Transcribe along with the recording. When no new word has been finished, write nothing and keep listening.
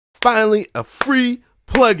finally a free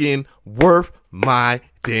plugin worth my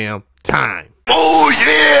damn time. Oh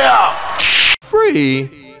yeah!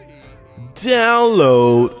 Free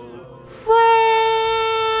download Friday.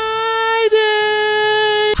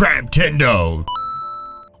 Crabtendo.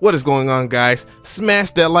 What is going on, guys?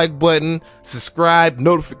 Smash that like button, subscribe,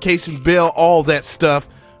 notification bell, all that stuff,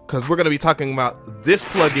 because we're going to be talking about this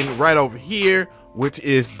plugin right over here, which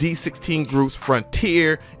is D16 Group's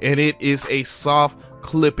Frontier, and it is a soft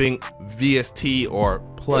clipping VST or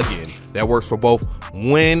plugin that works for both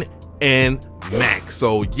Win and Mac.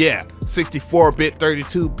 So yeah, 64-bit,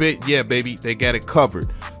 32-bit, yeah baby, they got it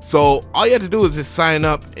covered. So all you have to do is just sign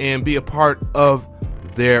up and be a part of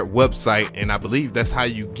their website, and I believe that's how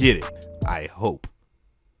you get it, I hope.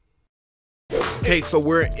 Okay, so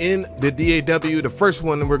we're in the DAW. The first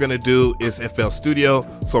one that we're gonna do is FL Studio.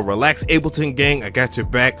 So relax, Ableton gang, I got your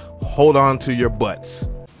back. Hold on to your butts.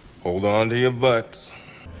 Hold on to your butts.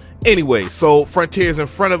 Anyway, so Frontier is in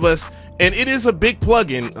front of us, and it is a big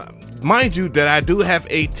plugin. Mind you that I do have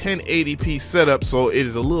a 1080p setup, so it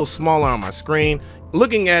is a little smaller on my screen.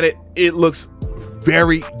 Looking at it, it looks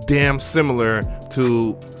very damn similar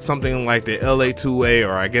to something like the LA2A,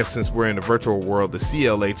 or I guess since we're in the virtual world, the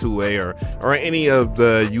CLA2A, or any of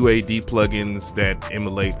the UAD plugins that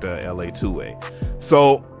emulate the LA2A.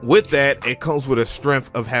 So with that, it comes with a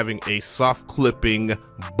strength of having a soft clipping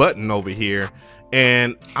button over here,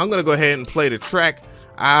 and I'm gonna go ahead and play the track.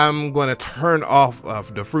 I'm gonna turn off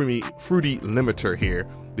the fruity limiter here,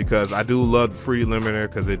 because I do love the fruity limiter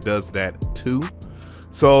because it does that too.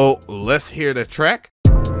 So let's hear the track.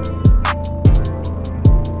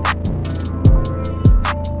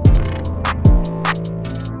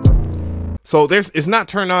 So it's not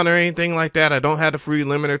turned on or anything like that. I don't have the fruity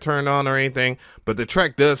limiter turned on or anything, but the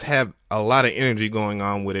track does have a lot of energy going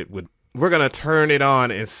on with it. We're gonna turn it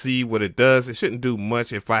on and see what it does. It shouldn't do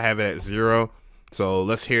much if I have it at 0. So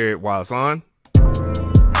let's hear it while it's on.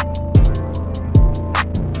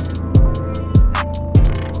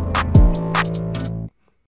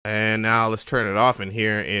 And now let's turn it off and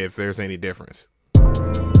hear if there's any difference.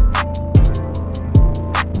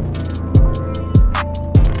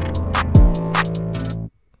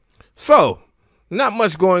 So not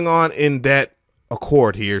much going on in that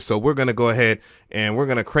accord here. So we're going to go ahead and we're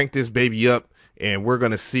going to crank this baby up, and we're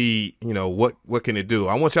going to see, you know, what can it do.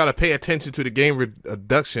 I want y'all to pay attention to the gain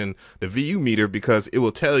reduction, the VU meter, because it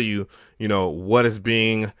will tell you, you know, what is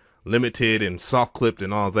being limited and soft clipped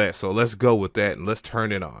and all that. So let's go with that and let's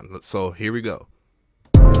turn it on. So here we go.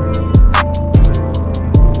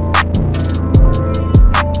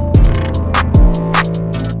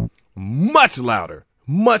 Much louder,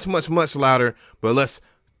 much louder, but let's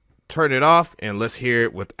turn it off and let's hear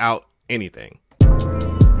it without anything.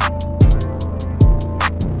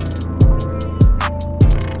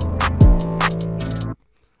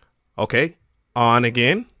 Okay, on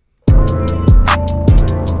again.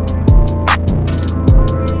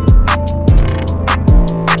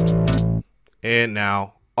 And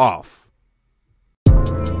now off.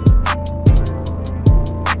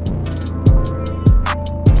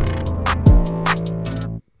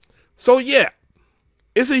 So yeah,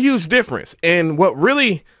 it's a huge difference. And what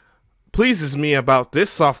really pleases me about this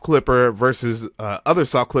soft clipper versus other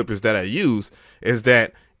soft clippers that I use is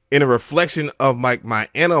that in a reflection of my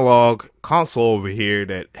analog console over here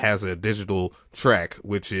that has a digital track,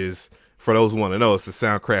 which is, for those who want to know, it's the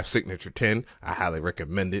Soundcraft Signature 10. I highly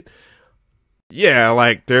recommend it. Yeah,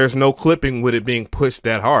 like there's no clipping with it being pushed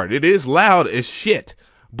that hard. It is loud as shit,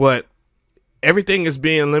 but everything is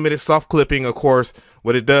being limited. Soft clipping, of course,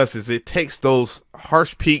 what it does is it takes those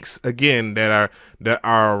harsh peaks again that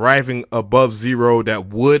are arriving above 0 that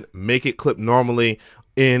would make it clip normally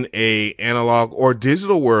in a analog or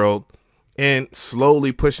digital world, and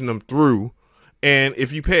slowly pushing them through. And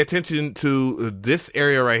if you pay attention to this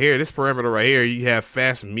area right here, this parameter right here, you have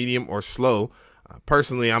fast, medium, or slow.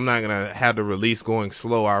 Personally, I'm not gonna have the release going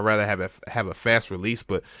slow. I'd rather have a fast release.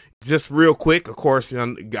 But just real quick, of course,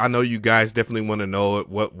 I know you guys definitely want to know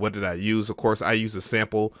what did I use. Of course, I use a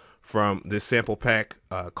sample from this sample pack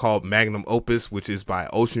called Magnum Opus, which is by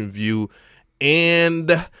Ocean View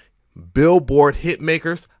and Billboard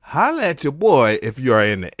Hitmakers. Holla at your boy if you are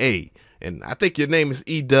in the A. And I think your name is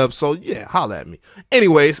E-Dub, so yeah, holla at me.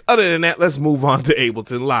 Anyways, other than that, let's move on to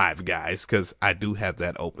Ableton Live, guys, because I do have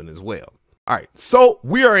that open as well. All right, so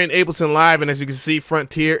we are in Ableton Live, and as you can see,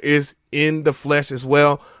 Frontier is in the flesh as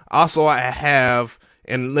well. Also, I have,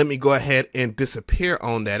 and let me go ahead and disappear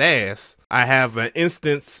on that ass, I have an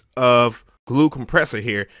instance of Glue Compressor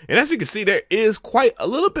here, and as you can see, there is quite a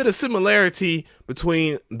little bit of similarity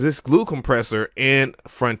between this Glue Compressor and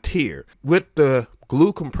Frontier. With the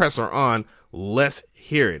glue compressor on. Let's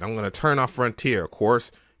hear it. I'm going to turn off Frontier, of course,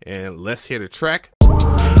 and let's hear the track.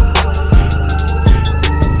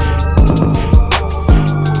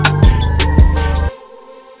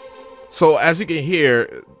 So as you can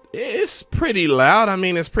hear, it's pretty loud. I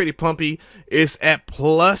mean, it's pretty pumpy. It's at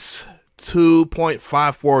plus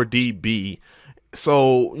 2.54 dB.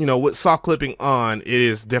 So, you know, with soft clipping on, it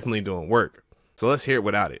is definitely doing work. So let's hear it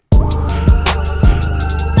without it.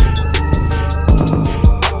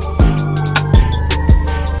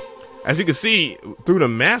 As you can see through the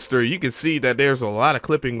master, you can see that there's a lot of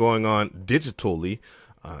clipping going on digitally,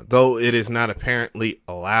 though it is not apparently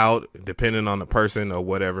allowed depending on the person or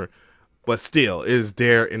whatever, but still is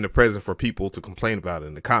there in the present for people to complain about it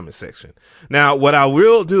in the comment section. Now, what I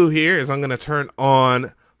will do here is I'm going to turn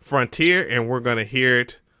on Frontier and we're going to hear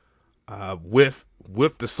it with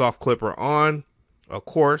the soft clipper on, of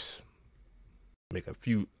course. Make a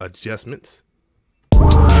few adjustments.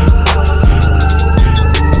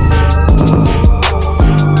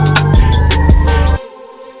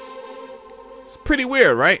 It's pretty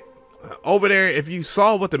weird, right? Over there, if you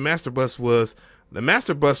saw what the master bus was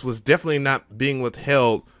definitely not being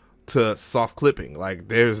withheld to soft clipping. Like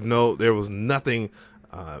there was nothing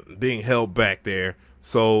being held back there.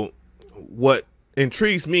 So what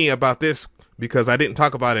intrigues me about this, because I didn't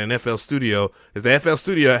talk about it in FL Studio, is the FL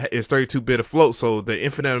Studio is 32-bit of float, so the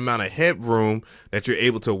infinite amount of headroom that you're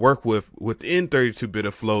able to work with within 32-bit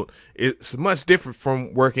of float is much different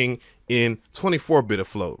from working in 24-bit of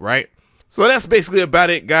float, right? So that's basically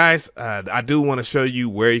about it, guys. I do want to show you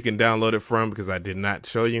where you can download it from because I did not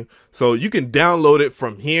show you. So you can download it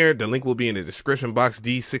from here. The link will be in the description box,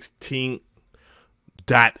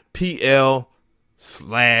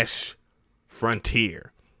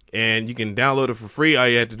 d16.pl/Frontier. And you can download it for free. All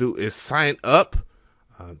you have to do is sign up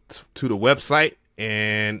to the website,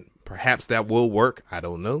 and perhaps that will work. I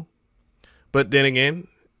don't know. But then again,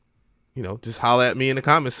 you know, just holler at me in the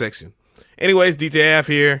comment section. Anyways, DJ Av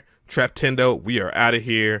here. Traptendo, we are out of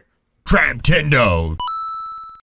here. Traptendo.